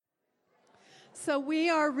So we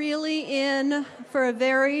are really in for a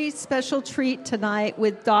very special treat tonight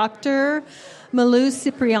with Dr. Malou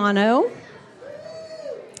Cipriano.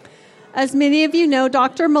 As many of you know,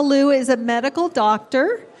 Dr. Malou is a medical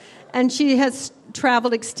doctor, and she has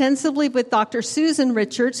traveled extensively with Dr. Susan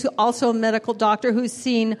Richards, who also a medical doctor who's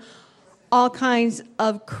seen all kinds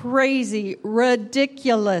of crazy,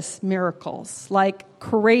 ridiculous miracles, like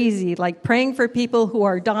crazy, like praying for people who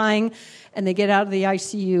are dying and they get out of the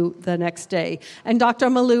ICU the next day. And Dr.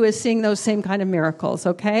 Malou is seeing those same kind of miracles,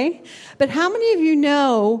 okay? But how many of you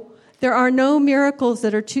know there are no miracles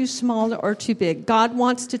that are too small or too big? God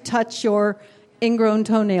wants to touch your ingrown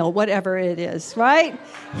toenail, whatever it is, right?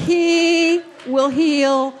 He will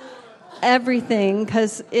heal everything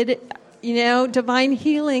because divine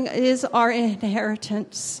healing is our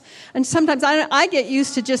inheritance. And sometimes I get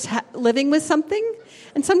used to just living with something,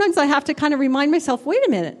 and sometimes I have to kind of remind myself, wait a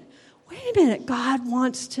minute, God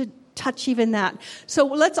wants to touch even that. So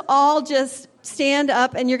let's all just stand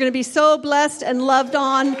up, and you're going to be so blessed and loved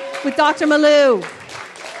on with Dr. Malou.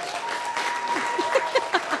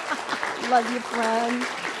 Love you, friend.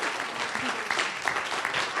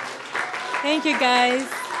 Thank you, guys.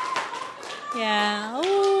 Yeah.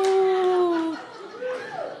 Ooh.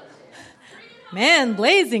 Man,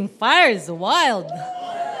 blazing fire is wild.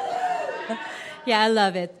 Yeah, I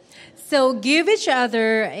love it. So give each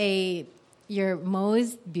other your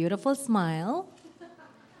most beautiful smile.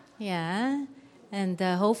 Yeah. And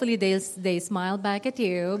hopefully they smile back at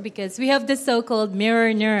you because we have the so-called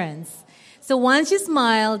mirror neurons. So once you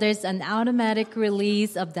smile, there's an automatic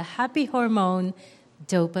release of the happy hormone,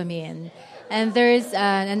 dopamine. And there's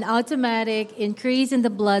an automatic increase in the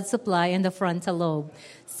blood supply in the frontal lobe.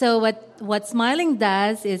 So what smiling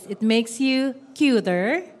does is it makes you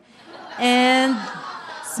cuter and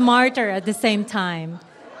smarter at the same time.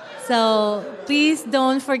 So please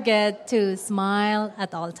don't forget to smile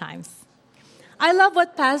at all times. I love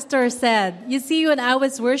what Pastor said. You see, when I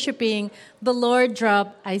was worshiping, the Lord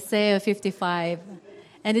dropped Isaiah 55.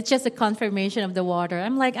 And it's just a confirmation of the water.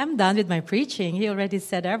 I'm like, I'm done with my preaching. He already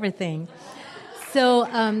said everything. So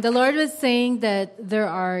the Lord was saying that there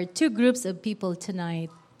are two groups of people tonight,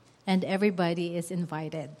 and everybody is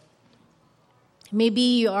invited. Maybe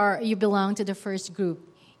you belong to the first group.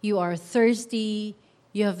 You are thirsty.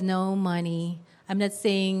 You have no money. I'm not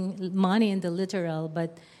saying money in the literal,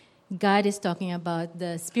 but God is talking about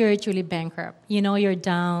the spiritually bankrupt. You know you're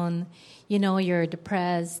down. You know you're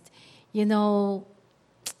depressed. You know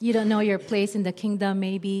you don't know your place in the kingdom.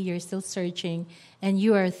 Maybe you're still searching, and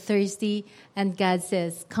you are thirsty, and God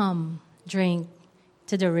says, come, drink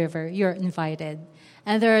to the river. You're invited.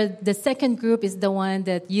 And the second group is the one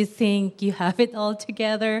that you think you have it all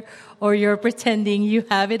together, or you're pretending you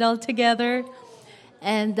have it all together.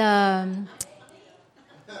 And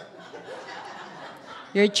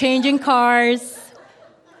you're changing cars,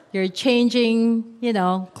 you're changing,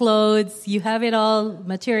 clothes, you have it all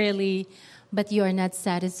materially, but you are not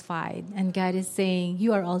satisfied. And God is saying,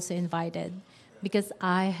 you are also invited, because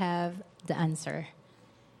I have the answer.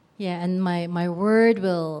 Yeah, and my word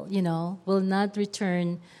will not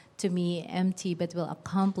return to me empty, but will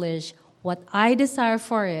accomplish what I desire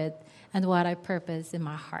for it and what I purpose in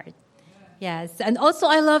my heart. Yes, and also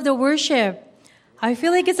I love the worship. I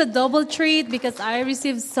feel like it's a double treat because I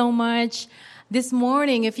received so much. This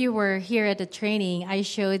morning, if you were here at the training, I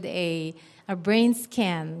showed a brain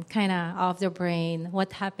scan, kind of the brain,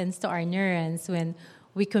 what happens to our neurons when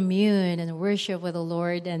we commune and worship with the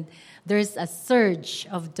Lord, and there's a surge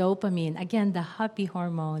of dopamine, again, the happy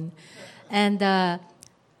hormone. And the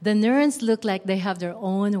neurons look like they have their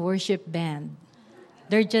own worship band.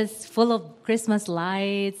 They're just full of Christmas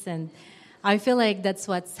lights, and I feel like that's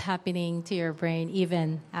what's happening to your brain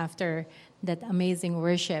even after that amazing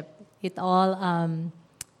worship. It all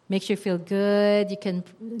makes you feel good.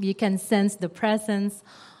 You can sense the presence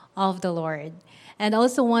of the Lord. And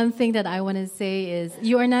also one thing that I want to say is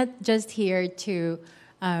you are not just here to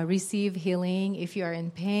receive healing if you are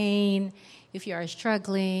in pain, if you are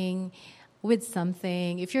struggling with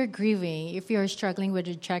something, if you're grieving, if you're struggling with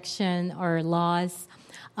rejection or loss.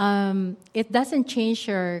 It doesn't change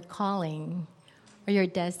your calling or your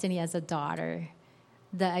destiny as a daughter.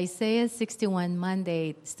 The Isaiah 61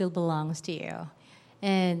 mandate still belongs to you.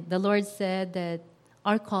 And the Lord said that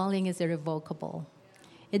our calling is irrevocable.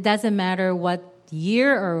 It doesn't matter what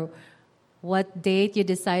year or what date you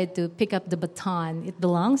decide to pick up the baton. It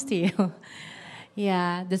belongs to you.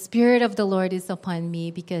 Yeah, the Spirit of the Lord is upon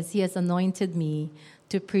me because He has anointed me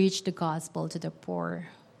to preach the gospel to the poor.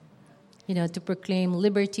 To proclaim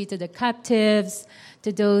liberty to the captives,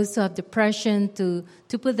 to those who have depression, to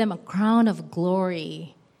put them a crown of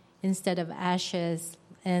glory. instead of ashes.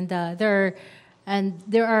 And there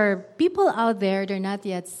are people out there, they're not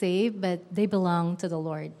yet saved, but they belong to the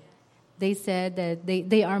Lord. They said that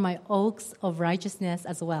they are my oaks of righteousness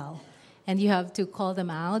as well. And you have to call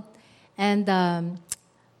them out. And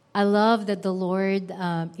I love that the Lord,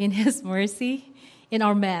 in His mercy, in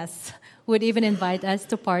our mess, would even invite us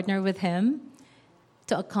to partner with Him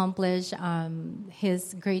to accomplish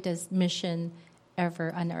His greatest mission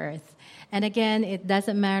ever on earth. And again, it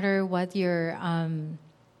doesn't matter what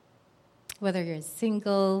whether you're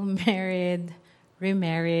single, married,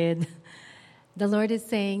 remarried. The Lord is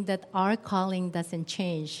saying that our calling doesn't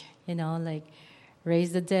change. Like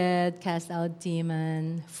raise the dead, cast out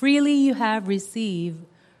demon. Freely you have received,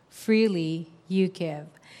 freely you give.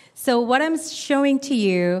 So what I'm showing to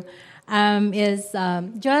you is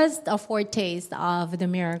just a foretaste of the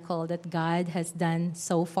miracle that God has done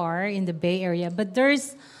so far in the Bay Area. But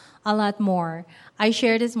there's a lot more. I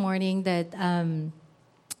shared this morning that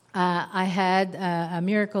I had a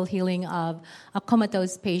miracle healing of a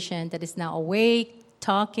comatose patient that is now awake,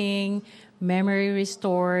 talking, memory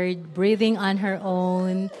restored, breathing on her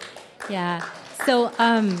own. Yeah. So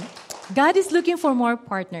God is looking for more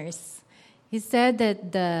partners. He said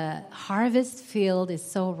that the harvest field is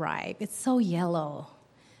so ripe. It's so yellow.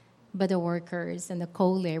 But the workers and the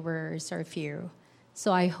co-laborers are few.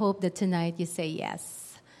 So I hope that tonight you say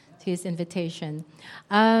yes to His invitation.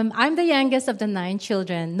 I'm the youngest of the 9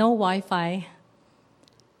 children. No Wi-Fi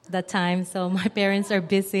that time, so my parents are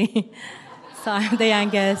busy. So I'm the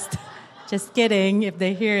youngest. Just kidding, if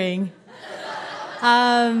they're hearing.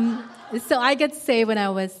 So I got saved when I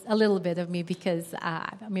was a little bit of me because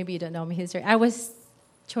maybe you don't know my history. I was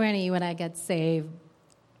 20 when I got saved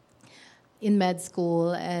in med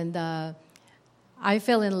school, and I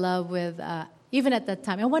fell in love with, even at that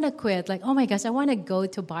time, I want to quit. Like, oh my gosh, I want to go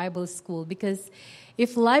to Bible school because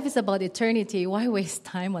if life is about eternity, why waste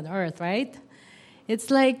time on earth, right? It's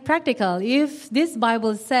like practical. If this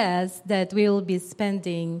Bible says that we will be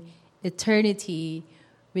spending eternity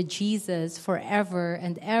with Jesus forever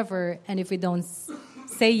and ever, and if we don't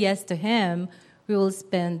say yes to Him, we will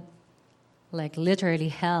spend like literally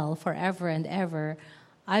hell forever and ever.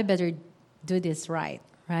 I better do this right?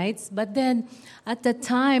 But then at the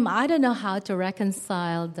time, I don't know how to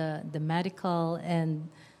reconcile the medical and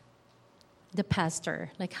the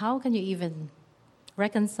pastor. Like, how can you even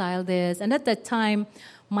reconcile this? And at that time,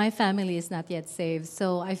 my family is not yet saved.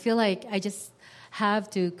 So I feel like I just have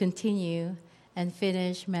to continue and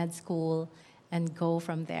finish med school and go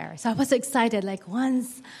from there. So I was excited, like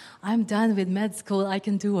once I'm done with med school, I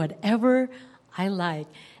can do whatever I like.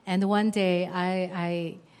 And one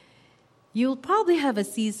day you'll probably have a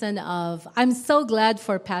season of, I'm so glad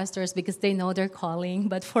for pastors because they know their calling,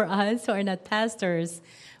 but for us who are not pastors,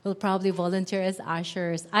 we'll probably volunteer as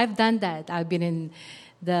ushers. I've done that. I've been in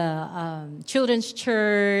the children's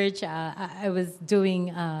church. I was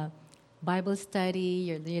doing Bible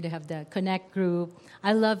study. You have the Connect group.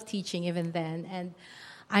 I love teaching even then. And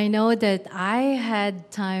I know that I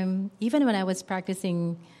had time, even when I was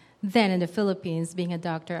practicing then in the Philippines, being a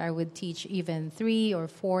doctor, I would teach even 3 or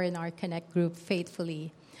 4 in our Connect group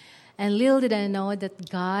faithfully. And little did I know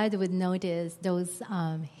that God would notice those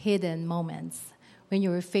hidden moments when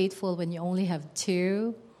you were faithful, when you only have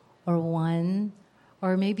 2 or 1,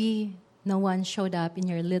 or maybe no one showed up in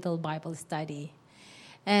your little Bible study.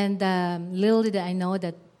 And little did I know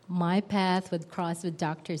that my path would cross with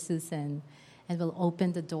Dr. Susan and will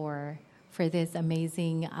open the door for this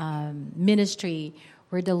amazing ministry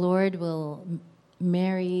where the Lord will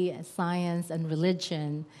marry science and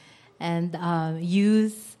religion and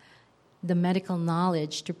use the medical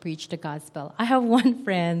knowledge to preach the gospel. I have one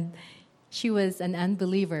friend, she was an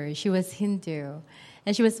unbeliever. She was Hindu.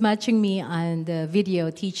 And she was matching me on the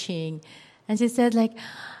video teaching. And she said, like,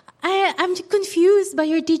 I'm confused by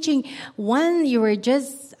your teaching. One,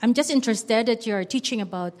 I'm just interested that you're teaching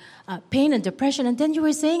about pain and depression. And then you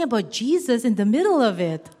were saying about Jesus in the middle of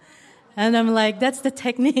it. And I'm like, that's the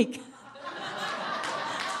technique.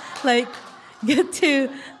 Like, get to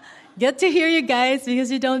hear you guys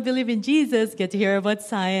because you don't believe in Jesus. Get to hear about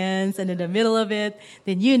science. And in the middle of it,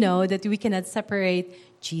 then you know that we cannot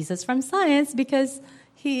separate Jesus from science because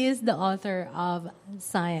He is the author of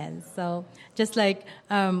science. So just like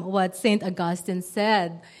what St. Augustine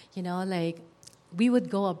said, like we would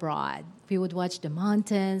go abroad. We would watch the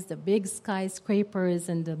mountains, the big skyscrapers,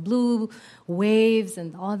 and the blue waves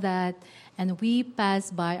and all that. And we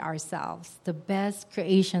pass by ourselves, the best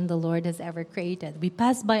creation the Lord has ever created. We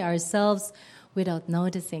pass by ourselves without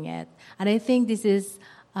noticing it. And I think this is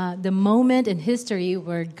the moment in history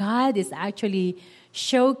where God is actually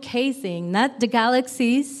showcasing not the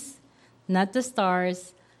galaxies, not the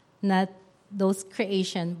stars, not those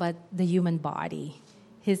creation, but the human body,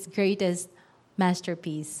 his greatest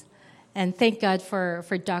masterpiece. And thank God for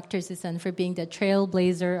Dr. Susan for being the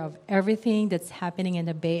trailblazer of everything that's happening in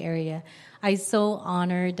the Bay Area. I so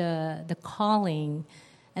honor the calling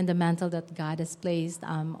and the mantle that God has placed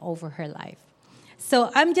over her life.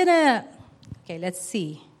 So I'm going to, okay, let's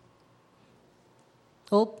see.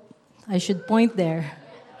 Oh, I should point there.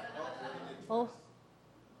 Oh.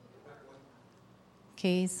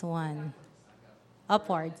 Case 1.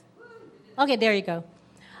 Upwards. Okay, there you go.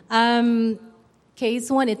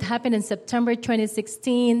 Case 1, it happened in September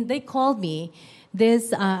 2016. They called me.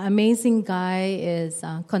 This amazing guy is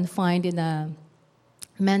confined in a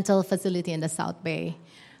mental facility in the South Bay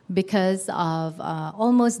because of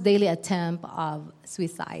almost daily attempt of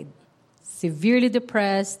suicide. Severely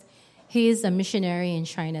depressed. He is a missionary in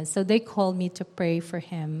China. So they called me to pray for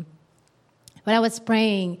him. When I was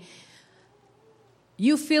praying,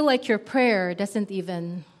 you feel like your prayer doesn't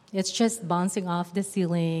even, it's just bouncing off the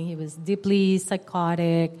ceiling. He was deeply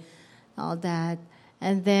psychotic, all that.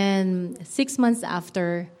 And then 6 months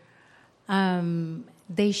after,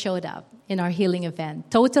 they showed up in our healing event.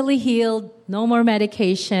 Totally healed, no more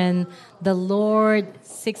medication. The Lord,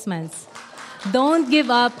 6 months. Don't give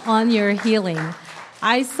up on your healing.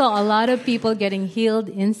 I saw a lot of people getting healed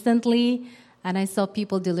instantly, and I saw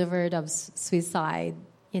people delivered of suicide,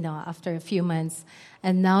 after a few months.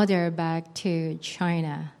 And now they're back to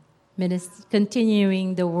China,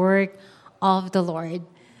 continuing the work of the Lord.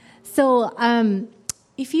 So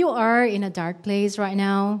if you are in a dark place right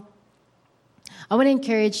now, I want to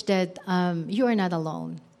encourage that you are not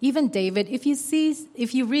alone. Even David,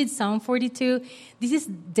 if you read Psalm 42, this is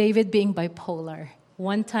David being bipolar.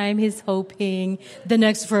 One time he's hoping, the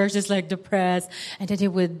next verse is like depressed, and then he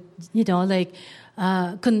would,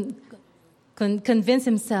 convince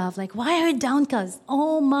himself, like, why are you downcast?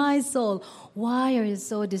 Oh, my soul, why are you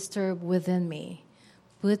so disturbed within me?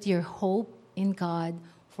 Put your hope in God,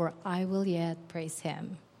 for I will yet praise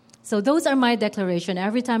him. So those are my declaration.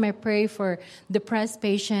 Every time I pray for depressed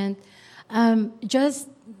patient, just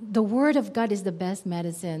the word of God is the best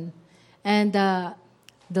medicine. And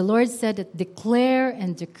the Lord said that declare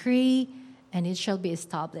and decree, and it shall be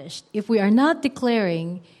established. If we are not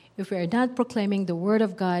declaring, if we are not proclaiming the word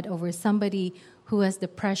of God over somebody who has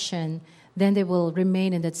depression, then they will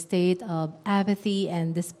remain in that state of apathy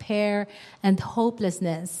and despair and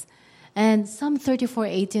hopelessness. And Psalm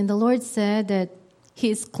 34:18, the Lord said that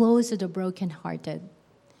he is close to the brokenhearted,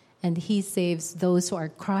 and he saves those who are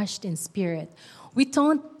crushed in spirit. We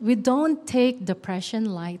don't take depression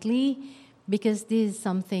lightly, because this is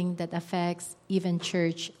something that affects even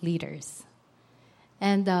church leaders.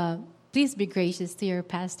 And please be gracious to your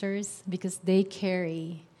pastors, because they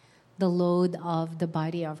carry the load of the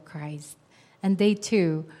body of Christ. And they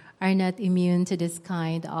too are not immune to this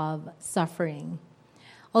kind of suffering.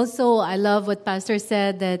 Also, I love what Pastor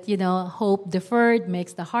said, that, hope deferred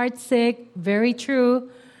makes the heart sick. Very true.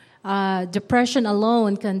 Depression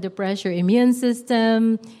alone can depress your immune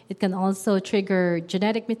system. It can also trigger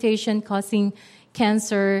genetic mutation causing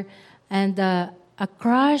cancer. And a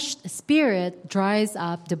crushed spirit dries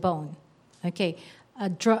up the bone. Okay,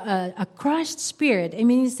 a crushed spirit. I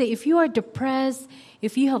mean, you say, if you are depressed,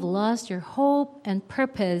 if you have lost your hope and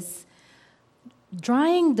purpose,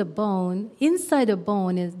 drying the bone, inside the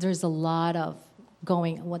bone, there's a lot of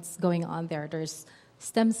what's going on there. There's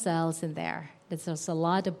stem cells in there. There's a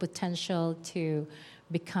lot of potential to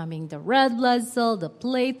becoming the red blood cell, the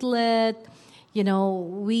platelet.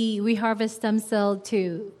 We harvest stem cell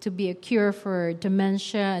to be a cure for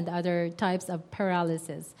dementia and other types of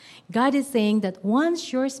paralysis. God is saying that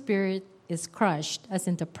once your spirit is crushed, as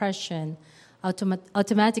in depression,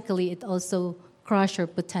 automatically it also crushes your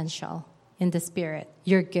potential in the spirit,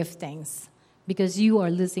 your giftings, because you are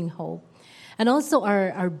losing hope. And also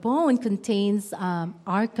our bone contains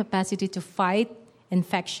our capacity to fight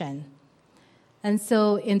infection. And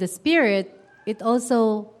so in the spirit, it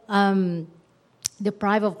also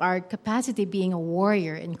deprives of our capacity being a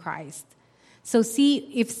warrior in Christ. So see,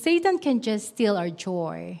 if Satan can just steal our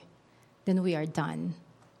joy, then we are done.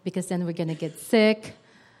 Because then we're going to get sick,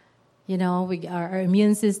 our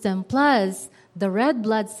immune system. Plus, the red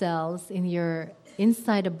blood cells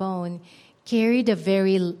inside the bone carry the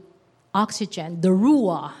very oxygen, the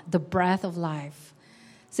ruah, the breath of life.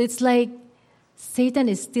 So it's like Satan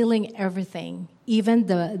is stealing everything, even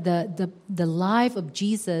the life of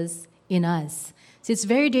Jesus in us. So it's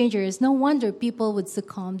very dangerous. No wonder people would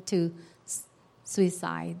succumb to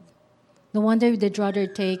suicide. No wonder they'd rather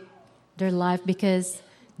take their life, because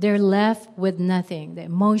they're left with nothing. The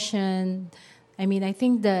emotion. I mean, I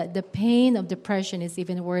think the pain of depression is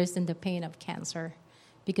even worse than the pain of cancer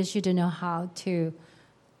because you don't know how to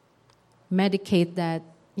medicate that,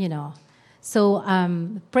 So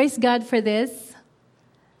praise God for this.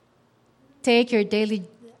 Take your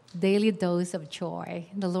daily dose of joy.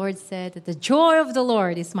 The Lord said that the joy of the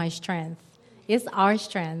Lord is my strength, is our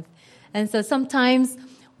strength. And so sometimes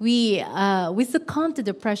we succumb to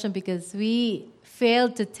depression because we fail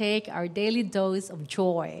to take our daily dose of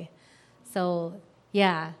joy. So,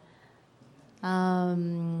 yeah.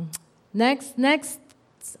 Next.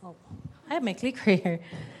 Oh, I have my clicker here.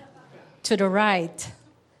 To the right.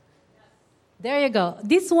 There you go.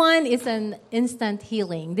 This one is an instant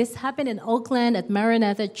healing. This happened in Oakland at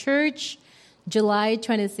Maranatha Church, July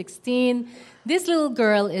 2016. This little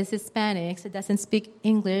girl is Hispanic, so doesn't speak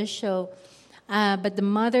English. But the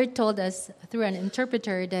mother told us through an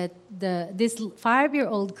interpreter that this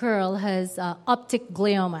 5-year-old girl has optic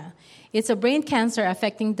glioma. It's a brain cancer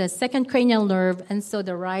affecting the second cranial nerve, and so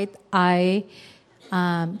the right eye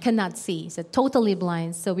cannot see. So totally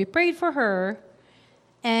blind. So we prayed for her,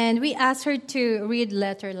 and we asked her to read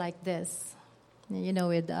letter like this,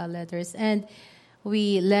 with letters. And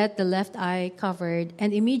we let the left eye covered,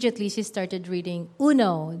 and immediately she started reading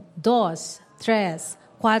uno, dos, tres,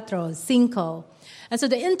 cuatro, cinco. And so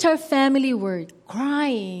the entire family were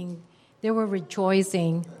crying. They were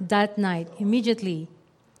rejoicing that night, immediately.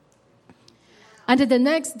 And then the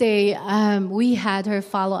next day, we had her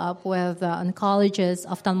follow up with oncologists,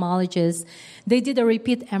 ophthalmologists. They did a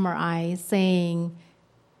repeat MRI saying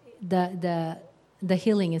the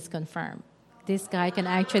healing is confirmed. This guy can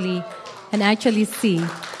actually see.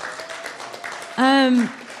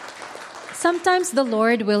 Sometimes the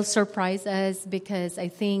Lord will surprise us because I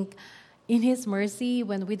think in His mercy,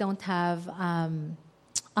 when we don't have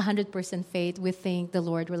 100% faith, we think the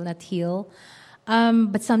Lord will not heal.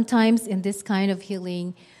 But sometimes in this kind of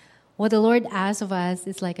healing, what the Lord asks of us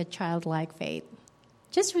is like a childlike faith.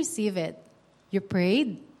 Just receive it. You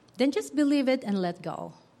prayed, then just believe it and let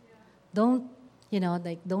go. Don't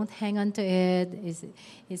hang on to it.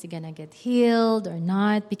 Is it gonna get healed or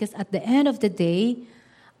not? Because at the end of the day,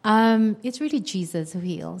 it's really Jesus who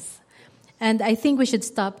heals. And I think we should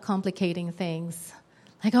stop complicating things.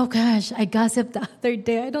 Like, oh gosh, I gossiped the other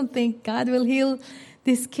day. I don't think God will heal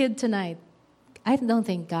this kid tonight. I don't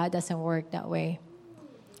think God doesn't work that way.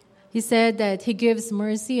 He said that He gives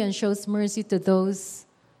mercy and shows mercy to those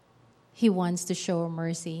He wants to show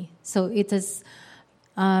mercy. So it has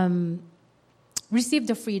received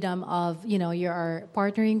the freedom of, you are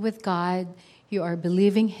partnering with God, you are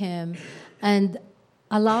believing Him, and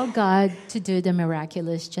allow God to do the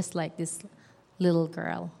miraculous, just like this little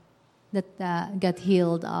girl that got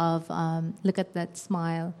healed of, look at that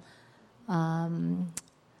smile,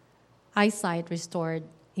 eyesight restored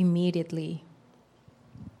immediately.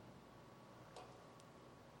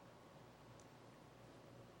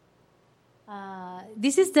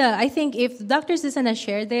 This is I think if Dr. Susanna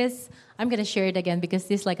shared this, I'm going to share it again because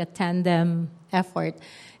this is like a tandem effort.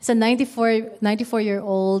 It's a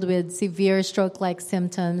 94-year-old with severe stroke-like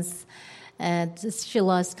symptoms. And she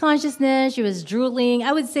lost consciousness. She was drooling.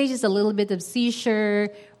 I would say just a little bit of seizure,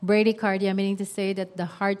 bradycardia, meaning to say that the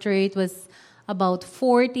heart rate was about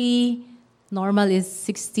 40. Normal is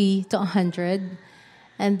 60 to 100.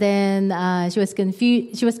 And then she was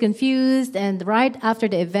confused. And right after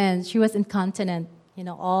the event, she was incontinent.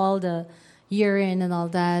 All the urine and all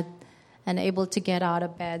that, and able to get out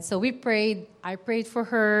of bed. So we prayed. I prayed for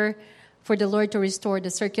her, for the Lord to restore the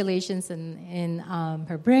circulations in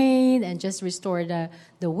her brain and just restore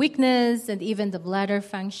the weakness and even the bladder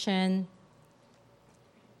function.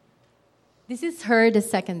 This is her the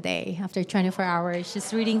second day after 24 hours.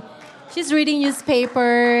 She's reading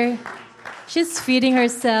newspaper. She's feeding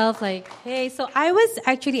herself like, hey. So I was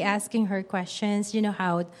actually asking her questions. You know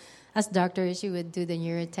how as doctors, you would do the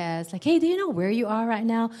neuro test. Like, hey, do you know where you are right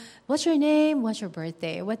now? What's your name? What's your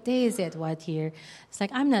birthday? What day is it? What year? It's like,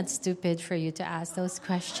 I'm not stupid for you to ask those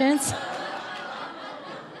questions.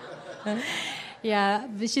 Yeah,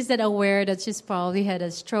 but she's not aware that she's probably had a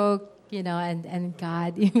stroke, and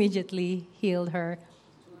God immediately healed her.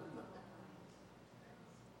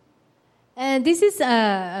 And this is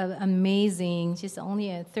amazing. She's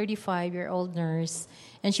only a 35-year-old nurse.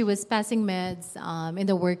 And she was passing meds in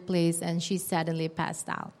the workplace, and she suddenly passed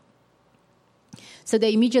out. So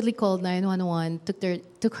they immediately called 911,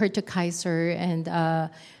 took her to Kaiser, and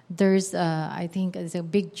there's, I think, it's a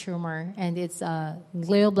big tumor, and it's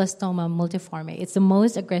glioblastoma multiforme. It's the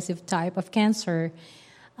most aggressive type of cancer.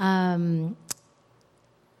 In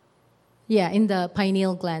the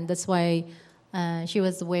pineal gland. That's why She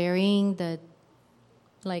was wearing the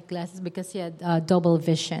glasses because she had double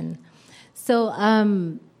vision. So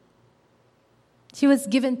she was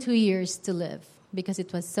given 2 years to live because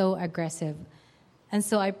it was so aggressive. And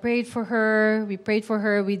so I prayed for her. We prayed for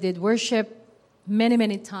her. We did worship many,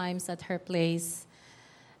 many times at her place.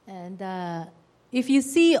 And if you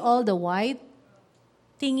see all the white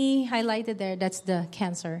thingy highlighted there, that's the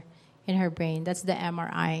cancer in her brain. That's the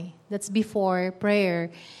MRI. That's before prayer.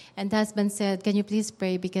 And the husband said, can you please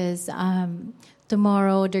pray because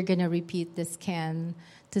tomorrow they're going to repeat the scan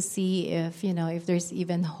to see if there's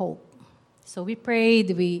even hope. So we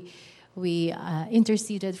prayed. We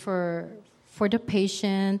interceded for the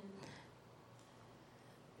patient.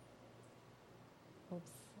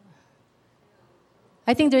 Oops.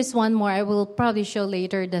 I think there's one more. I will probably show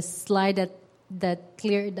later the slide that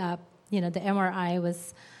cleared up. The MRI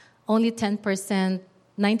was only 10%,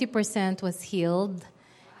 90% was healed.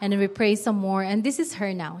 And then we prayed some more. And this is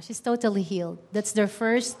her now. She's totally healed. That's their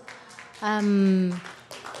first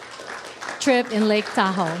trip in Lake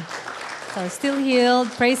Tahoe. So still healed.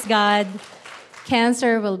 Praise God.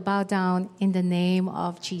 Cancer will bow down in the name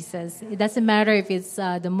of Jesus. It doesn't matter if it's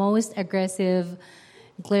the most aggressive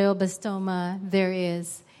glioblastoma there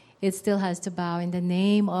is. It still has to bow in the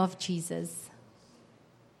name of Jesus.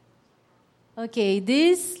 Okay,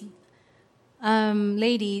 this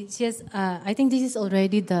lady, she has, I think this is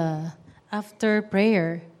already the after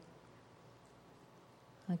prayer.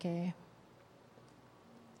 Okay.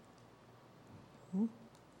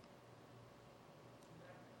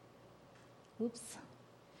 Oops.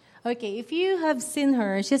 Okay, if you have seen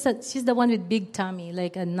her, she's the one with big tummy,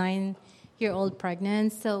 like a 9-year-old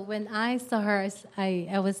pregnant. So when I saw her,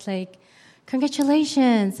 I was like,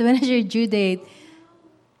 congratulations, when is your due date?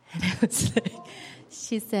 And I was like,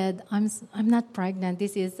 she said, I'm not pregnant.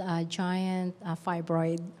 This is a giant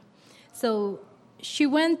fibroid. So she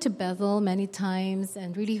went to Bethel many times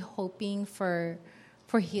and really hoping for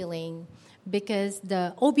healing because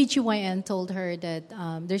the OBGYN told her that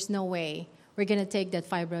there's no way we're going to take that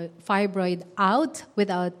fibroid out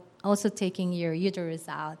without also taking your uterus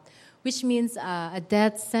out, which means a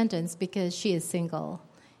death sentence because she is single.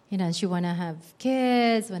 She want to have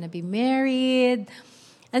kids, want to be married.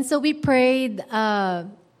 And so we prayed, I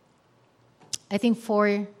think,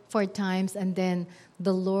 four times, and then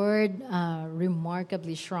the Lord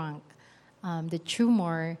remarkably shrunk the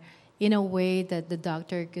tumor in a way that the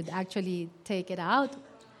doctor could actually take it out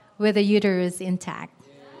with the uterus intact.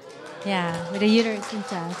 Yeah, with the uterus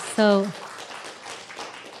intact. So,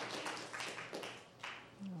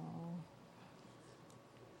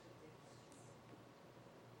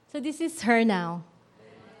 this is her now.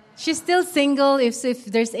 She's still single. If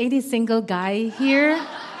there's any single guy here,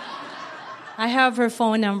 I have her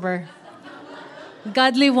phone number.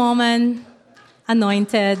 Godly woman,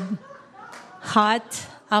 anointed, hot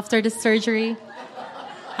after the surgery.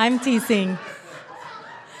 I'm teasing.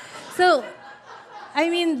 So,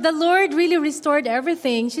 the Lord really restored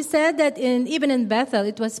everything. She said that even in Bethel,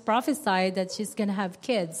 it was prophesied that she's going to have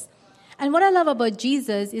kids. And what I love about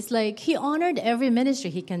Jesus is he honored every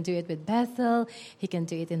ministry. He can do it with Bethel. He can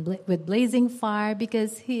do it with Blazing Fire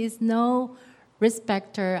because he is no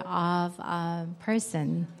respecter of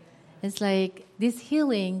person. It's like this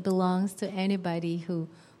healing belongs to anybody who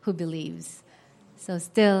believes. So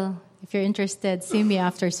still, if you're interested, see me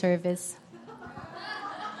after service.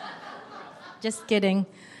 Just kidding.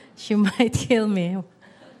 She might kill me.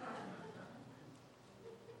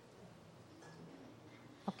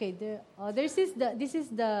 Okay, this is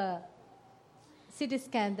the CT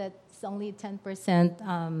scan that's only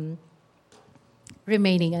 10%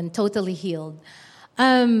 remaining and totally healed.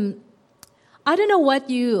 I don't know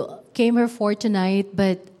what you came here for tonight,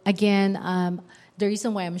 but again, the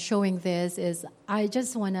reason why I'm showing this is I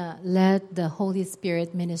just want to let the Holy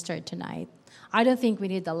Spirit minister tonight. I don't think we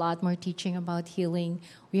need a lot more teaching about healing.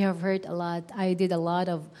 We have heard a lot. I did a lot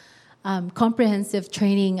of comprehensive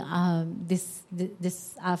training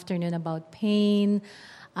this afternoon about pain.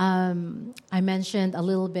 I mentioned a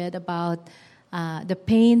little bit about the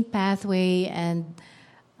pain pathway and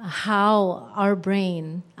how our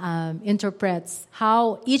brain interprets,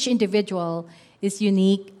 how each individual is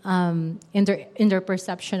unique in their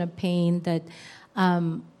perception of pain, that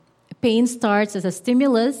pain starts as a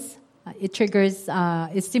stimulus. It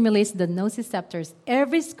stimulates the nociceptors.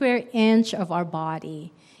 Every square inch of our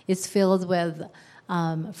body is filled with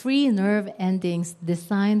free nerve endings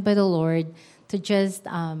designed by the Lord to just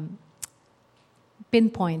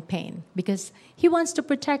pinpoint pain because He wants to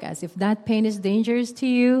protect us. If that pain is dangerous to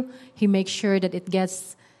you, He makes sure that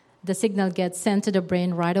the signal gets sent to the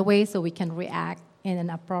brain right away so we can react in an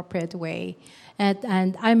appropriate way.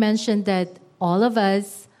 And I mentioned that all of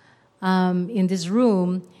us in this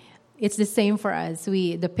room, it's the same for us.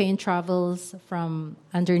 The pain travels from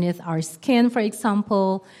underneath our skin, for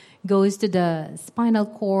example, goes to the spinal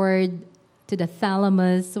cord, to the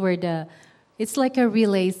thalamus, where it's like a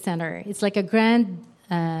relay center. It's like a grand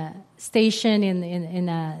station in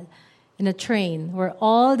a train where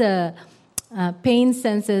all the pain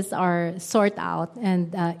senses are sorted out,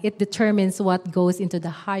 and it determines what goes into the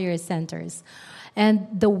higher centers. And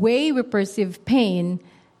the way we perceive pain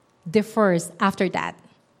differs after that.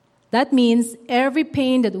 That means every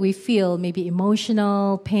pain that we feel, maybe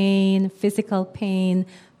emotional pain, physical pain,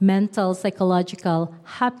 mental, psychological,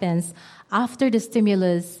 happens after the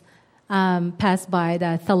stimulus passed by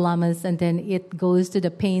the thalamus, and then it goes to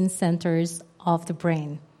the pain centers of the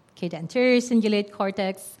brain. Okay, the anterior cingulate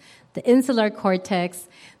cortex, the insular cortex,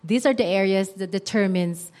 these are the areas that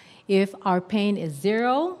determines if our pain is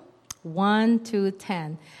 0, 1, 2,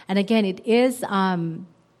 10. And again, it is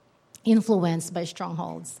influenced by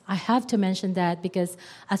strongholds. I have to mention that because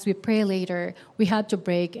as we pray later, we have to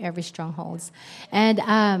break every strongholds. And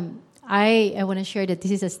I want to share that this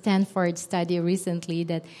is a Stanford study recently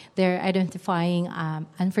that they're identifying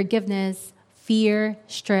unforgiveness, fear,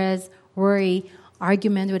 stress, worry,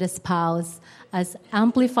 argument with a spouse as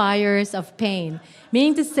amplifiers of pain.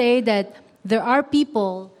 Meaning to say that there are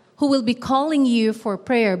people who will be calling you for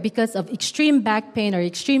prayer because of extreme back pain or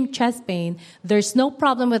extreme chest pain. There's no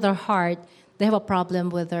problem with their heart. They have a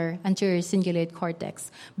problem with their anterior cingulate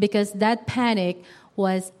cortex because that panic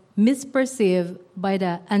was misperceived by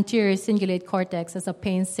the anterior cingulate cortex as a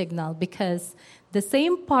pain signal, because the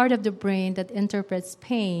same part of the brain that interprets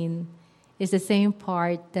pain is the same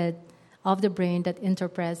part of the brain that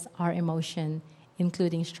interprets our emotion,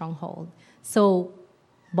 including stronghold. So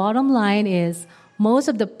bottom line is, most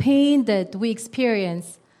of the pain that we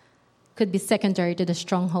experience could be secondary to the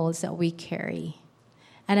strongholds that we carry.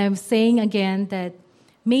 And I'm saying again that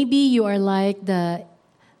maybe you are like that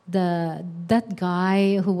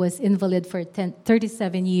guy who was invalid for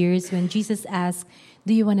 37 years when Jesus asked,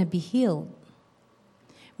 do you want to be healed?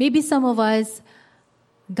 Maybe some of us,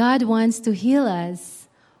 God wants to heal us,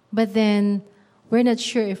 but then we're not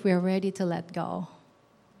sure if we're ready to let go.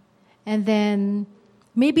 And then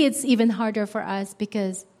maybe it's even harder for us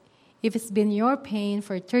because if it's been your pain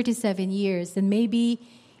for 37 years, then maybe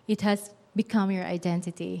it has become your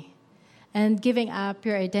identity. And giving up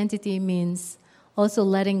your identity means also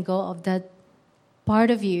letting go of that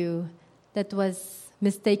part of you that was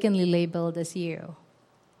mistakenly labeled as you.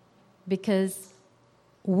 Because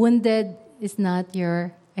wounded is not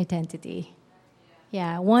your identity.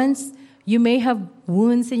 Yeah, once you may have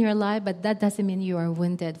wounds in your life, but that doesn't mean you are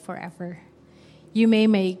wounded forever. You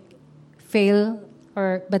may fail,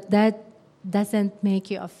 but that doesn't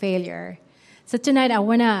make you a failure. So tonight I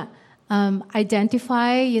want to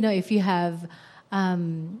identify, if you have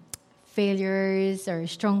failures or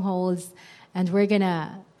strongholds, and we're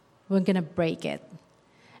gonna break it.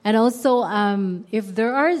 And also, if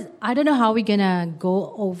there are, I don't know how we're gonna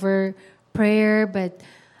go over prayer, but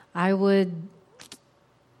I would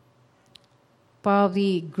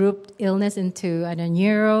probably group illness into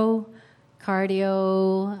neuro,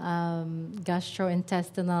 cardio,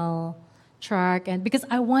 gastrointestinal tract, and because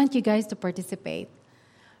I want you guys to participate.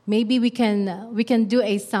 Maybe we can do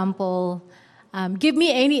a sample. Give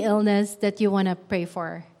me any illness that you want to pray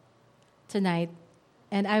for tonight,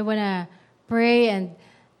 and I want to pray, and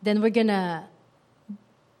then we're gonna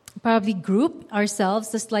probably group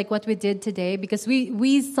ourselves just like what we did today, because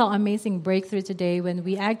we saw amazing breakthrough today when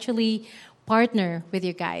we actually partner with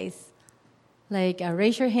you guys. Like,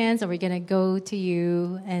 raise your hands, and we're going to go to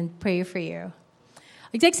you and pray for you.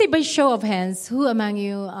 Like, say by show of hands, who among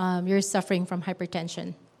you, you're suffering from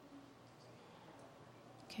hypertension?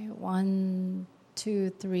 Okay, 1, 2,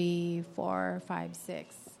 3, 4, 5,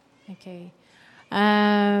 6. Okay.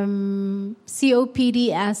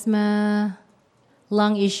 COPD, asthma,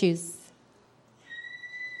 lung issues.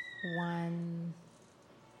 1,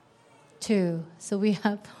 2. So we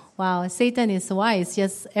have... Wow, Satan is wise.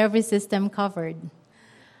 Just every system covered.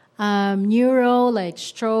 Neuro, like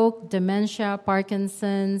stroke, dementia,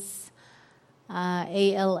 Parkinson's,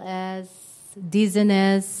 ALS,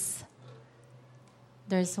 dizziness.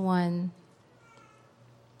 There's one.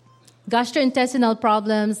 Gastrointestinal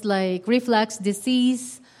problems like reflux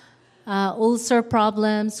disease, ulcer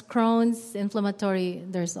problems, Crohn's, inflammatory.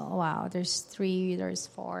 There's 3, there's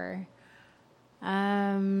 4.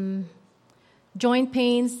 Joint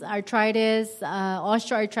pains, arthritis,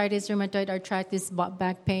 osteoarthritis, rheumatoid arthritis,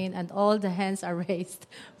 back pain, and all the hands are raised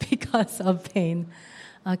because of pain.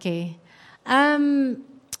 Okay. I'll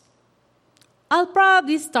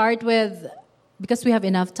probably start with, because we have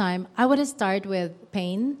enough time, I want to start with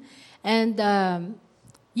pain. And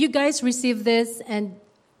you guys receive this, and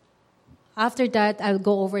after that, I'll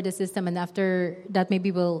go over the system, and after that,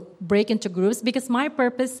 maybe we'll break into groups, because my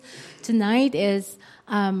purpose tonight is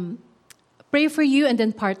pray for you and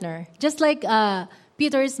then partner. Just like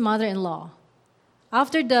Peter's mother-in-law.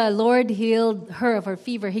 After the Lord healed her of her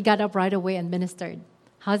fever, he got up right away and ministered.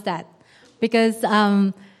 How's that? Because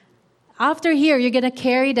after here, you're going to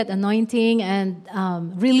carry that anointing and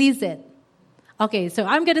release it. Okay, so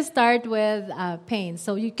I'm going to start with pain.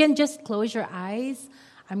 So you can just close your eyes.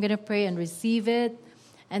 I'm going to pray and receive it.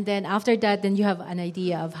 And then after that, then you have an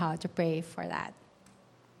idea of how to pray for that.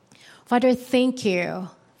 Father, thank you.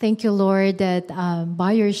 Thank you, Lord, that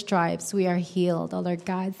by your stripes we are healed, oh Lord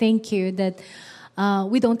God. Thank you that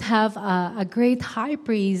we don't have a great high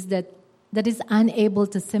priest that is unable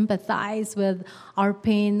to sympathize with our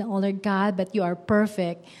pain, oh Lord God, but you are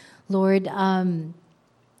perfect. Lord,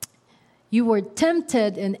 you were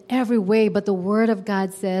tempted in every way, but the Word of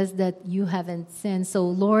God says that you haven't sinned. So,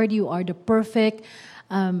 Lord, you are the perfect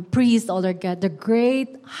priest, oh Lord God, the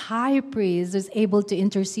great high priest is able to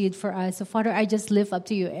intercede for us. So, Father, I just lift up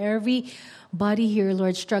to you everybody here,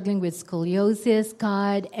 Lord, struggling with scoliosis,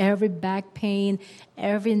 God, every back pain,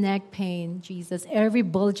 every neck pain, Jesus, every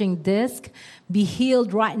bulging disc, be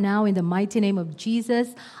healed right now in the mighty name of Jesus.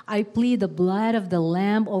 I plead the blood of the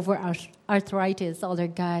Lamb over our arthritis, oh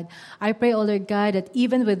Lord God. I pray, oh Lord God, that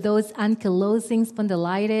even with those ankylosing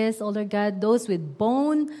spondylitis, oh Lord God, those with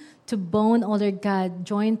bone to bone, oh Lord God,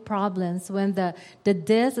 joint problems, when the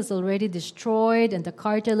disc is already destroyed and the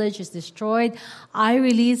cartilage is destroyed, I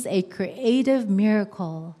release a creative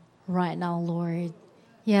miracle right now, Lord.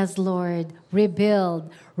 Yes, Lord,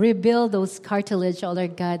 rebuild those cartilage, oh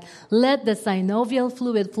Lord God. Let the synovial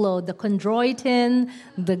fluid flow, the chondroitin,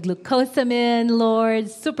 the glucosamine, Lord,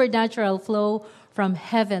 supernatural flow from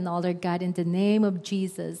heaven, oh Lord God, in the name of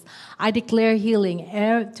Jesus. I declare healing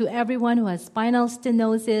to everyone who has spinal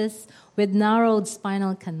stenosis with narrowed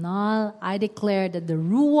spinal canal. I declare that the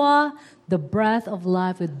Ruah, the breath of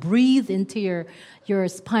life, would breathe into your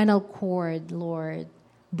spinal cord, Lord.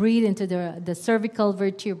 Breathe into the cervical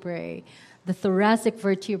vertebrae, the thoracic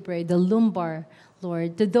vertebrae, the lumbar,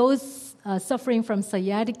 Lord. To those suffering from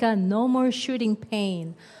sciatica, no more shooting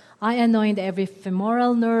pain. I anoint every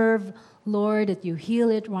femoral nerve, Lord, that you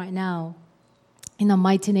heal it right now. In the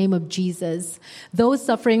mighty name of Jesus. Those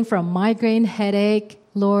suffering from migraine, headache,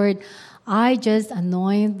 Lord, I just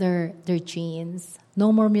anoint their genes.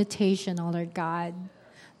 No more mutation, oh Lord God.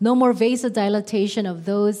 No more vasodilatation of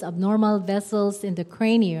those abnormal vessels in the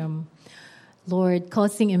cranium, Lord,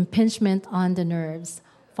 causing impingement on the nerves.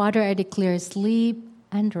 Father, I declare sleep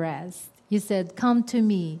and rest. You said, come to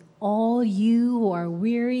me, all you who are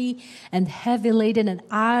weary and heavy laden, and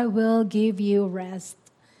I will give you rest.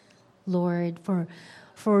 Lord,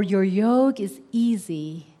 for your yoke is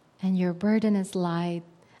easy and your burden is light,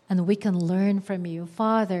 and we can learn from you.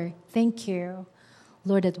 Father, thank you,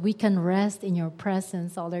 Lord, that we can rest in your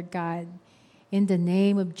presence, oh Lord God, in the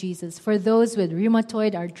name of Jesus. For those with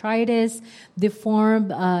rheumatoid arthritis,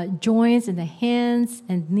 deformed joints in the hands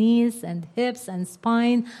and knees and hips and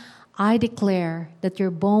spine, I declare that your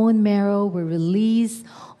bone marrow will release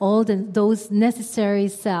all those necessary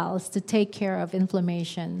cells to take care of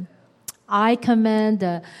inflammation. I command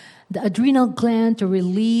the adrenal gland to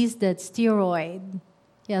release that steroid.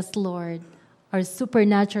 Yes, Lord, our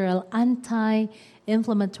supernatural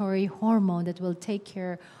anti-inflammatory hormone that will take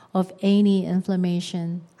care of any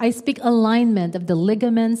inflammation. I speak alignment of the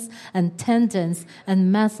ligaments and tendons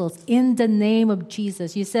and muscles in the name of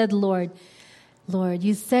Jesus. You said, Lord,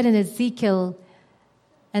 you said in Ezekiel,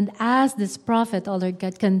 and as this prophet, oh Lord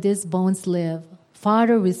God, can these bones live?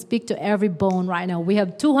 Father, we speak to every bone right now. We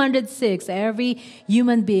have 206. Every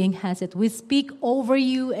human being has it. We speak over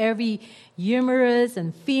you, every humerus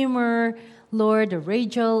and femur, Lord, the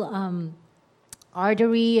radial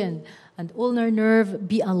artery and ulnar nerve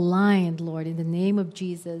be aligned, Lord, in the name of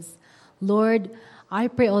Jesus. Lord, I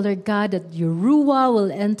pray, oh Lord God, that your Ruah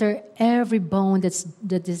will enter every bone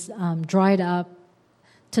that is dried up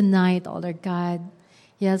tonight, oh Lord God.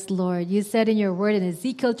 Yes, Lord. You said in your word in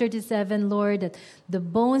Ezekiel 37, Lord, that the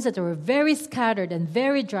bones that were very scattered and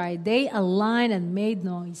very dry, they aligned and made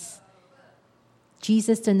noise.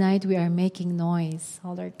 Jesus, tonight we are making noise,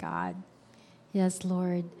 oh Lord God. Yes,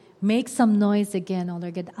 Lord. Make some noise again, oh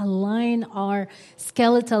Lord God. Align our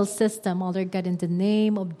skeletal system, oh Lord God, in the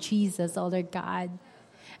name of Jesus, oh Lord God.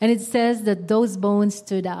 And it says that those bones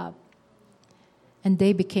stood up and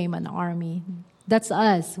they became an army. That's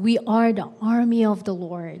us. We are the army of the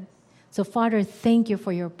Lord. So, Father, thank you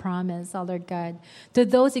for your promise, oh Lord God. To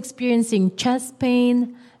those experiencing chest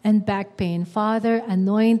pain and back pain, Father,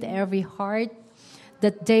 anoint every heart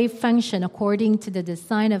that they function according to the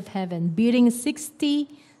design of heaven, beating 60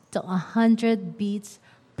 to 100 beats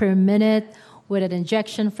per minute with an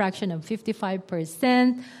ejection fraction of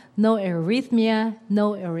 55%, no arrhythmia,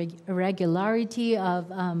 no irregularity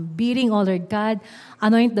of beating, oh Lord God.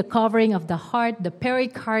 Anoint the covering of the heart, the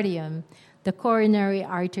pericardium, the coronary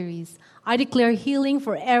arteries. I declare healing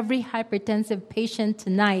for every hypertensive patient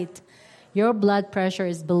tonight. Your blood pressure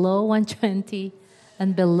is below 120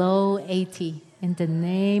 and below 80. In the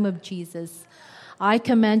name of Jesus, I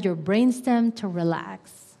command your brainstem to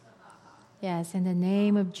relax. Yes, in the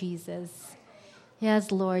name of Jesus.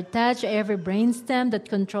 Yes, Lord, touch every brainstem that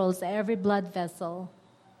controls every blood vessel.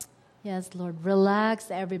 Yes, Lord, relax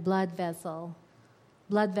every blood vessel.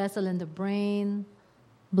 Blood vessel in the brain,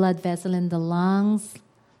 blood vessel in the lungs,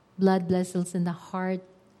 blood vessels in the heart,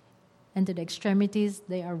 and to the extremities,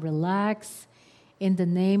 they are relaxed in the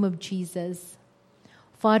name of Jesus.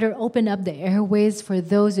 Father, open up the airways for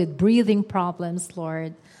those with breathing problems,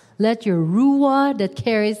 Lord. Let your ruah that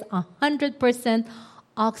carries 100%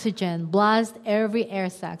 oxygen blast every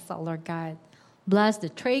air sac, oh Lord God. Blast the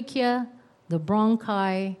trachea, the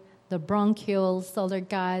bronchi, the bronchioles, oh Lord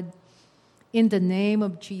God. In the name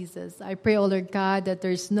of Jesus, I pray, oh Lord God, that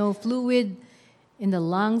there's no fluid in the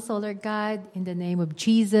lungs, oh Lord God. In the name of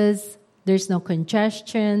Jesus, there's no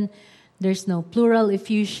congestion, there's no pleural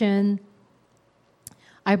effusion.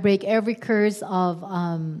 I break every curse of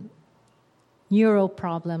neuro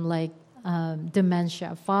problem like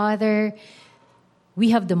dementia. Father,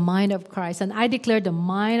 we have the mind of Christ, and I declare the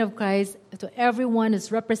mind of Christ to everyone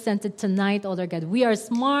is represented tonight, oh Lord God. We are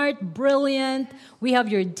smart, brilliant. We have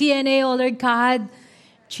your DNA, oh Lord God.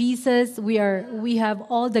 Jesus, we have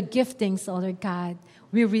all the giftings, oh Lord God.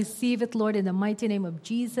 We receive it, Lord, in the mighty name of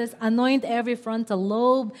Jesus. Anoint every frontal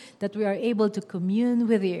lobe that we are able to commune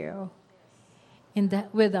with you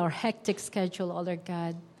with our hectic schedule, oh Lord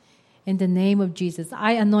God. In the name of Jesus,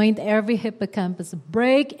 I anoint every hippocampus.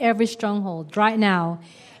 Break every stronghold right now.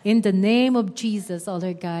 In the name of Jesus, oh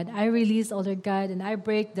Lord God. I release, oh Lord God, and I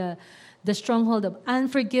break the stronghold of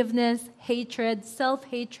unforgiveness, hatred,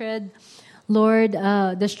 self-hatred. Lord,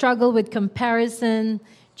 the struggle with comparison.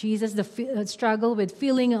 Jesus, the struggle with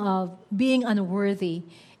feeling of being unworthy.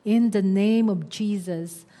 In the name of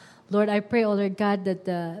Jesus. Lord, I pray, oh Lord God, that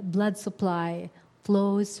the blood supply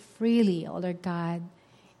flows freely, oh Lord God,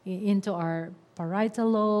 into our parietal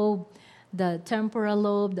lobe, the temporal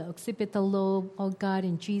lobe, the occipital lobe, oh God,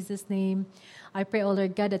 in Jesus' name. I pray, oh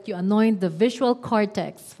Lord God, that you anoint the visual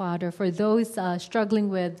cortex, Father, for those struggling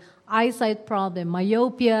with eyesight problem,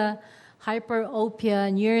 myopia,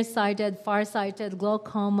 hyperopia, nearsighted, farsighted,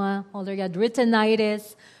 glaucoma, oh Lord God,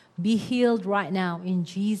 retinitis, be healed right now in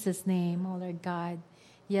Jesus' name, oh Lord God.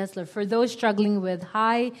 Yes, Lord. For those struggling with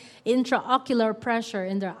high intraocular pressure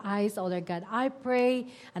in their eyes, oh Lord God, I pray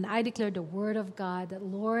and I declare the word of God that,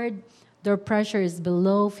 Lord, their pressure is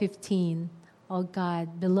below 15, oh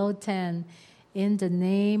God, below 10, in the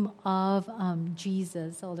name of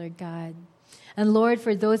Jesus, oh Lord God. And Lord,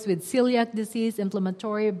 for those with celiac disease,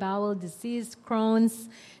 inflammatory bowel disease, Crohn's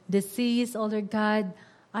disease, oh Lord God,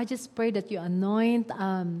 I just pray that you anoint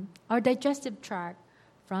our digestive tract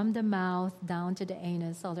from the mouth down to the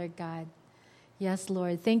anus, oh Lord God. Yes,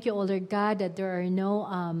 Lord. Thank you, oh Lord God, that there are no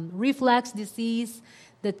reflux disease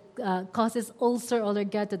that causes ulcer, oh Lord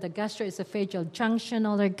God, to the gastroesophageal junction,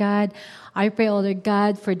 oh Lord God. I pray, oh Lord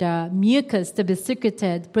God, for the mucus to be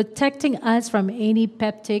secreted, protecting us from any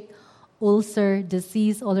peptic ulcer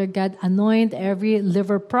disease, oh Lord God. Anoint every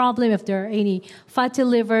liver problem. If there are any fatty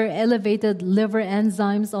liver, elevated liver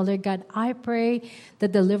enzymes, oh Lord God, I pray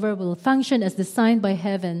that the liver will function as designed by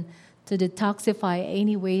heaven to detoxify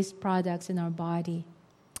any waste products in our body.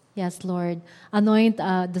 Yes, Lord. Anoint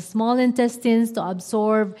the small intestines to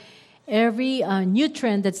absorb every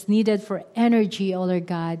nutrient that's needed for energy, oh Lord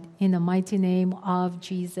God, in the mighty name of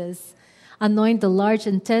Jesus. Anoint the large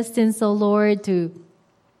intestines, oh Lord, to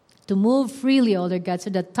move freely, oh Lord God, so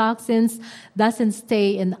that toxins doesn't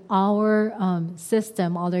stay in our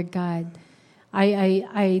system, oh Lord God.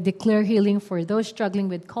 I declare healing for those struggling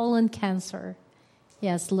with colon cancer.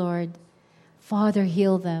 Yes, Lord. Father,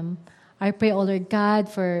 heal them. I pray, oh Lord God,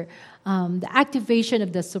 for the activation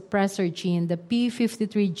of the suppressor gene, the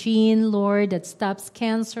P53 gene, Lord, that stops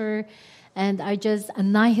cancer. And I just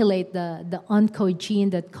annihilate the oncogene gene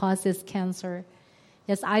that causes cancer.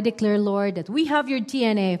 Yes, I declare, Lord, that we have your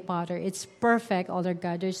DNA, Father. It's perfect, oh Lord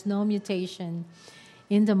God. There's no mutation.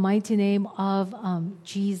 In the mighty name of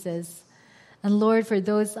Jesus. And Lord, for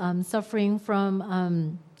those suffering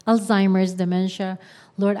from Alzheimer's, dementia.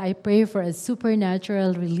 Lord, I pray for a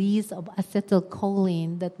supernatural release of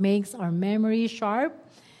acetylcholine that makes our memory sharp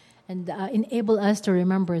and enable us to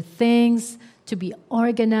remember things, to be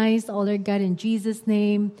organized, oh Lord God, in Jesus'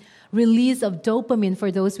 name. Release of dopamine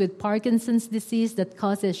for those with Parkinson's disease that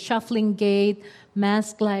causes shuffling gait,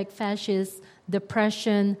 mask-like fascias,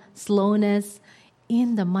 depression, slowness,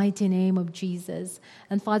 in the mighty name of Jesus.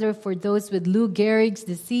 And Father, for those with Lou Gehrig's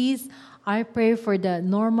disease, I pray for the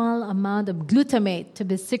normal amount of glutamate to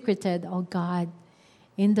be secreted, oh God,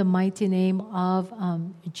 in the mighty name of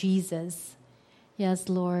Jesus. Yes,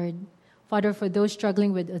 Lord. Father, for those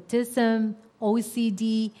struggling with autism,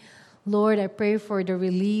 OCD, Lord, I pray for the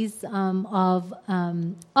release of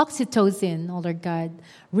oxytocin, oh Lord God.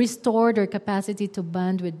 Restore their capacity to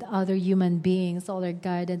bond with other human beings, oh Lord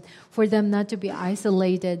God, and for them not to be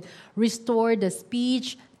isolated. Restore the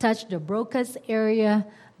speech, touch the Broca's area,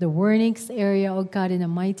 the Wernicke's area, oh God, in the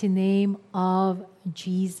mighty name of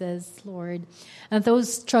Jesus, Lord. And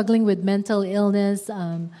those struggling with mental illness,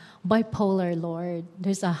 bipolar, Lord.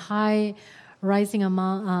 There's a high rising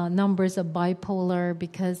amount, numbers of bipolar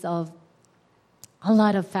because of a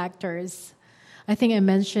lot of factors. I think I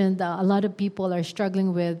mentioned a lot of people are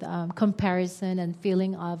struggling with comparison and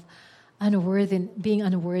feeling of being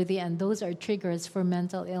unworthy, and those are triggers for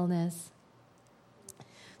mental illness.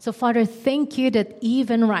 So, Father, thank you that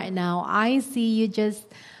even right now, I see you just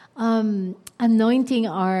anointing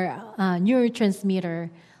our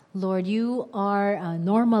neurotransmitter. Lord, you are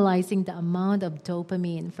normalizing the amount of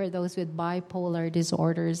dopamine for those with bipolar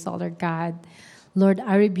disorders, oh Lord God. Lord,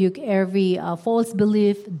 I rebuke every false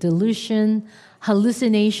belief, delusion,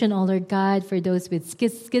 hallucination, oh Lord God, for those with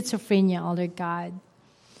schizophrenia, oh Lord God.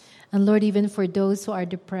 And Lord, even for those who are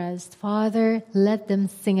depressed, Father, let them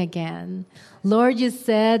sing again. Lord, you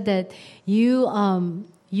said that you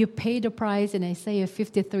paid the price in Isaiah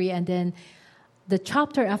 53, and then the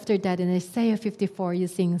chapter after that, in Isaiah 54, you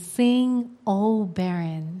sing, O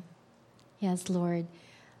barren. Yes, Lord.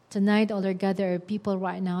 Tonight, oh Lord God, there are people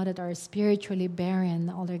right now that are spiritually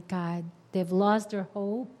barren, oh Lord God. They've lost their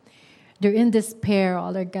hope. They're in despair, oh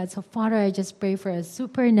Lord God. So, Father, I just pray for a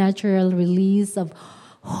supernatural release of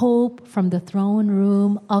hope from the throne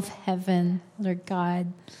room of heaven, Lord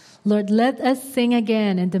God. Lord, let us sing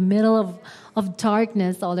again in the middle of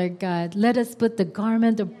darkness, oh Lord God. Let us put the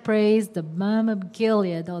garment of praise, the balm of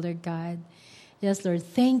Gilead, oh Lord God. Yes, Lord,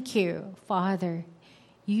 thank you, Father.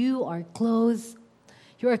 You are close.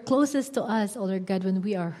 You are closest to us, oh Lord God, when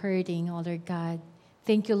we are hurting, oh Lord God.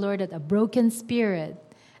 Thank you, Lord, that a broken spirit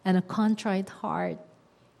and a contrite heart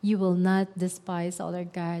you will not despise, oh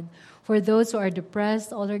Lord God. For those who are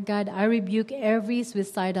depressed, oh Lord God, I rebuke every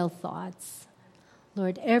suicidal thoughts.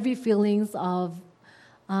 Lord, every feelings of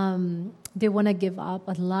they want to give up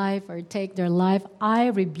on life or take their life, I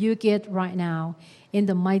rebuke it right now in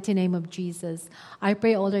the mighty name of Jesus. I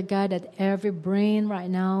pray, oh Lord God, that every brain right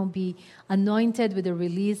now be anointed with the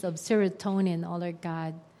release of serotonin, oh Lord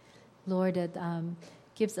God. Lord, that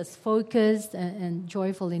keeps us focused and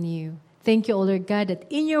joyful in you. Thank you, O Lord God, that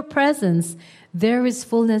in your presence there is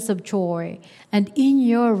fullness of joy, and in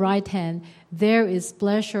your right hand there is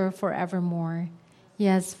pleasure forevermore.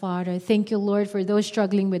 Yes, Father. Thank you, Lord, for those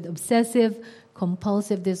struggling with obsessive,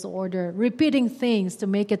 compulsive disorder, repeating things to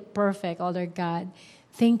make it perfect, O Lord God.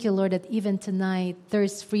 Thank you, Lord, that even tonight there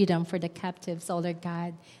is freedom for the captives, O Lord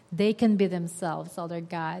God. They can be themselves, O Lord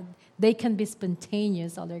God. They can be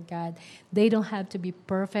spontaneous, O Lord God. They don't have to be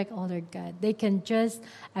perfect, O Lord God. They can just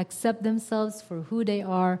accept themselves for who they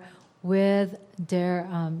are with their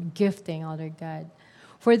gifting, O Lord God.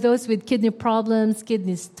 For those with kidney problems,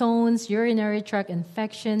 kidney stones, urinary tract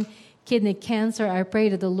infection, kidney cancer, I pray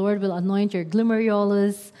that the Lord will anoint your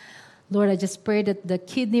glomerulus. Lord, I just pray that the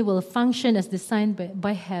kidney will function as designed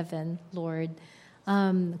by heaven, Lord.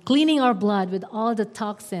 Cleaning our blood with all the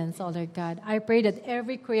toxins, oh Lord God. I pray that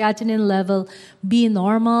every creatinine level be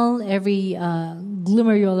normal, every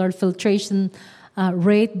glomerular filtration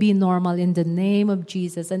rate be normal in the name of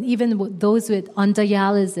Jesus. And even those on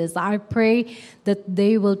dialysis, I pray that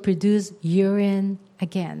they will produce urine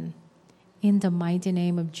again in the mighty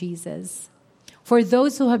name of Jesus. For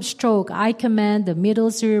those who have stroke, I command the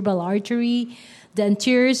middle cerebral artery, the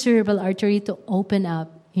anterior cerebral artery to open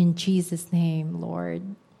up in Jesus' name, Lord.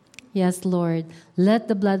 Yes, Lord. Let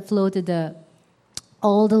the blood flow to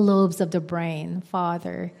all the lobes of the brain,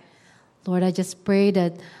 Father. Lord, I just pray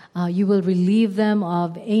that you will relieve them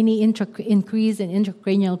of any increase in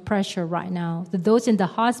intracranial pressure right now. To those in the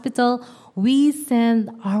hospital, we send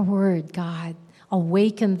our word, God.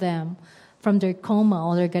 Awaken them from their coma,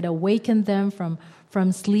 oh Lord God. Awaken them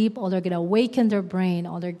from sleep, oh Lord God. Awaken their brain,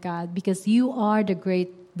 oh Lord God, because you are the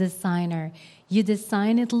great designer. You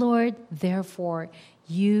design it, Lord, therefore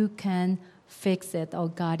you can fix it, oh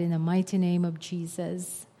God, in the mighty name of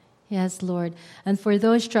Jesus. Yes, Lord. And for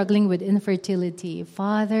those struggling with infertility,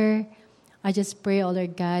 Father, I just pray, oh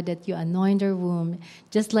Lord God, that you anoint their womb,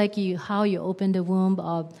 just like how you opened the womb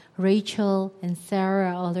of Rachel and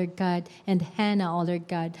Sarah, oh Lord God, and Hannah, oh Lord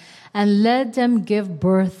God, and let them give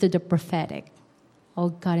birth to the prophetic. Oh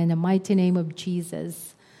God, in the mighty name of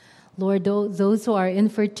Jesus. Lord, those who are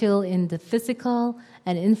infertile in the physical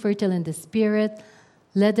and infertile in the spirit,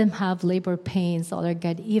 let them have labor pains, oh Lord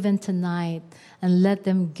God, even tonight, and let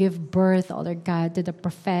them give birth, oh Lord God, to the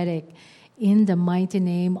prophetic in the mighty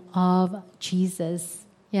name of Jesus.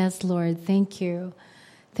 Yes, Lord, thank you.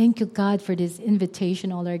 Thank you, God, for this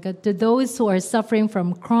invitation, oh Lord God, to those who are suffering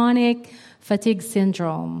from chronic fatigue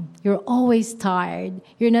syndrome. You're always tired.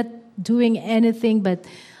 You're not doing anything, but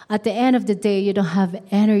at the end of the day, you don't have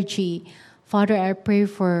energy. Father, I pray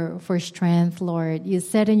for strength, Lord. You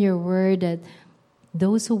said in your word that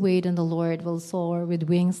those who wait on the Lord will soar with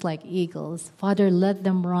wings like eagles. Father, let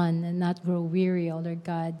them run and not grow weary, oh Lord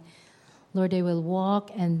God. Lord, they will walk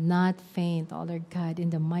and not faint, oh Lord God, in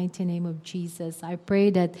the mighty name of Jesus. I pray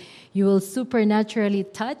that you will supernaturally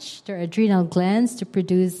touch their adrenal glands to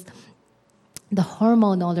produce the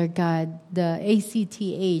hormone, oh Lord God, the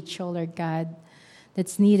ACTH, oh Lord God,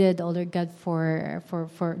 that's needed, oh Lord God, for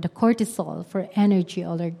the cortisol, for energy,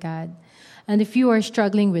 oh Lord God. And if you are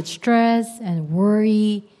struggling with stress and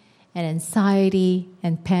worry and anxiety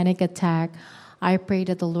and panic attack, I pray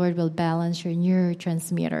that the Lord will balance your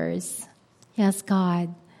neurotransmitters. Yes,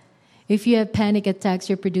 God. If you have panic attacks,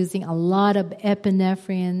 you're producing a lot of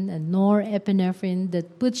epinephrine and norepinephrine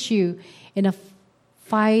that puts you in a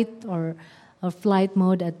fight or a flight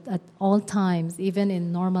mode at all times, even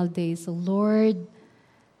in normal days. So, Lord,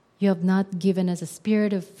 you have not given us a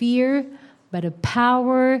spirit of fear, but of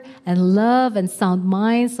power and love and sound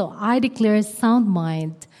mind. So I declare sound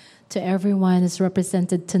mind to everyone who's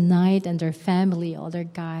represented tonight and their family, oh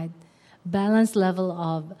Lord God. Balanced level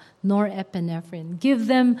of norepinephrine. Give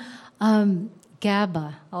them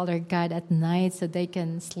GABA, oh Lord God, at night so they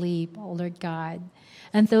can sleep, oh Lord God.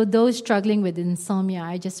 And so those struggling with insomnia,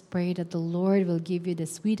 I just pray that the Lord will give you the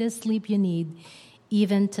sweetest sleep you need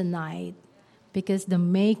even tonight. Because the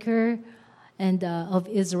Maker of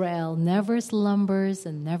Israel never slumbers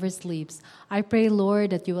and never sleeps. I pray,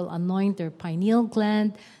 Lord, that you will anoint their pineal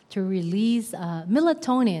gland to release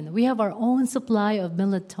melatonin. We have our own supply of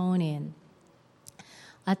melatonin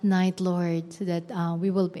at night, Lord, so that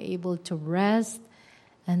we will be able to rest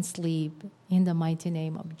and sleep in the mighty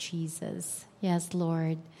name of Jesus. Yes,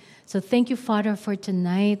 Lord. So thank you, Father, for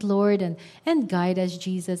tonight, Lord, and guide us,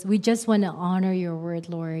 Jesus. We just want to honor your word,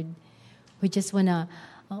 Lord. We just want to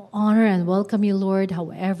honor and welcome you, Lord,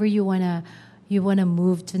 however you want to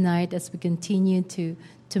move tonight as we continue to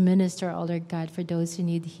minister, oh Lord God, for those who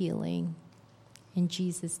need healing. In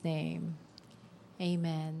Jesus' name,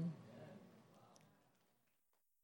 amen.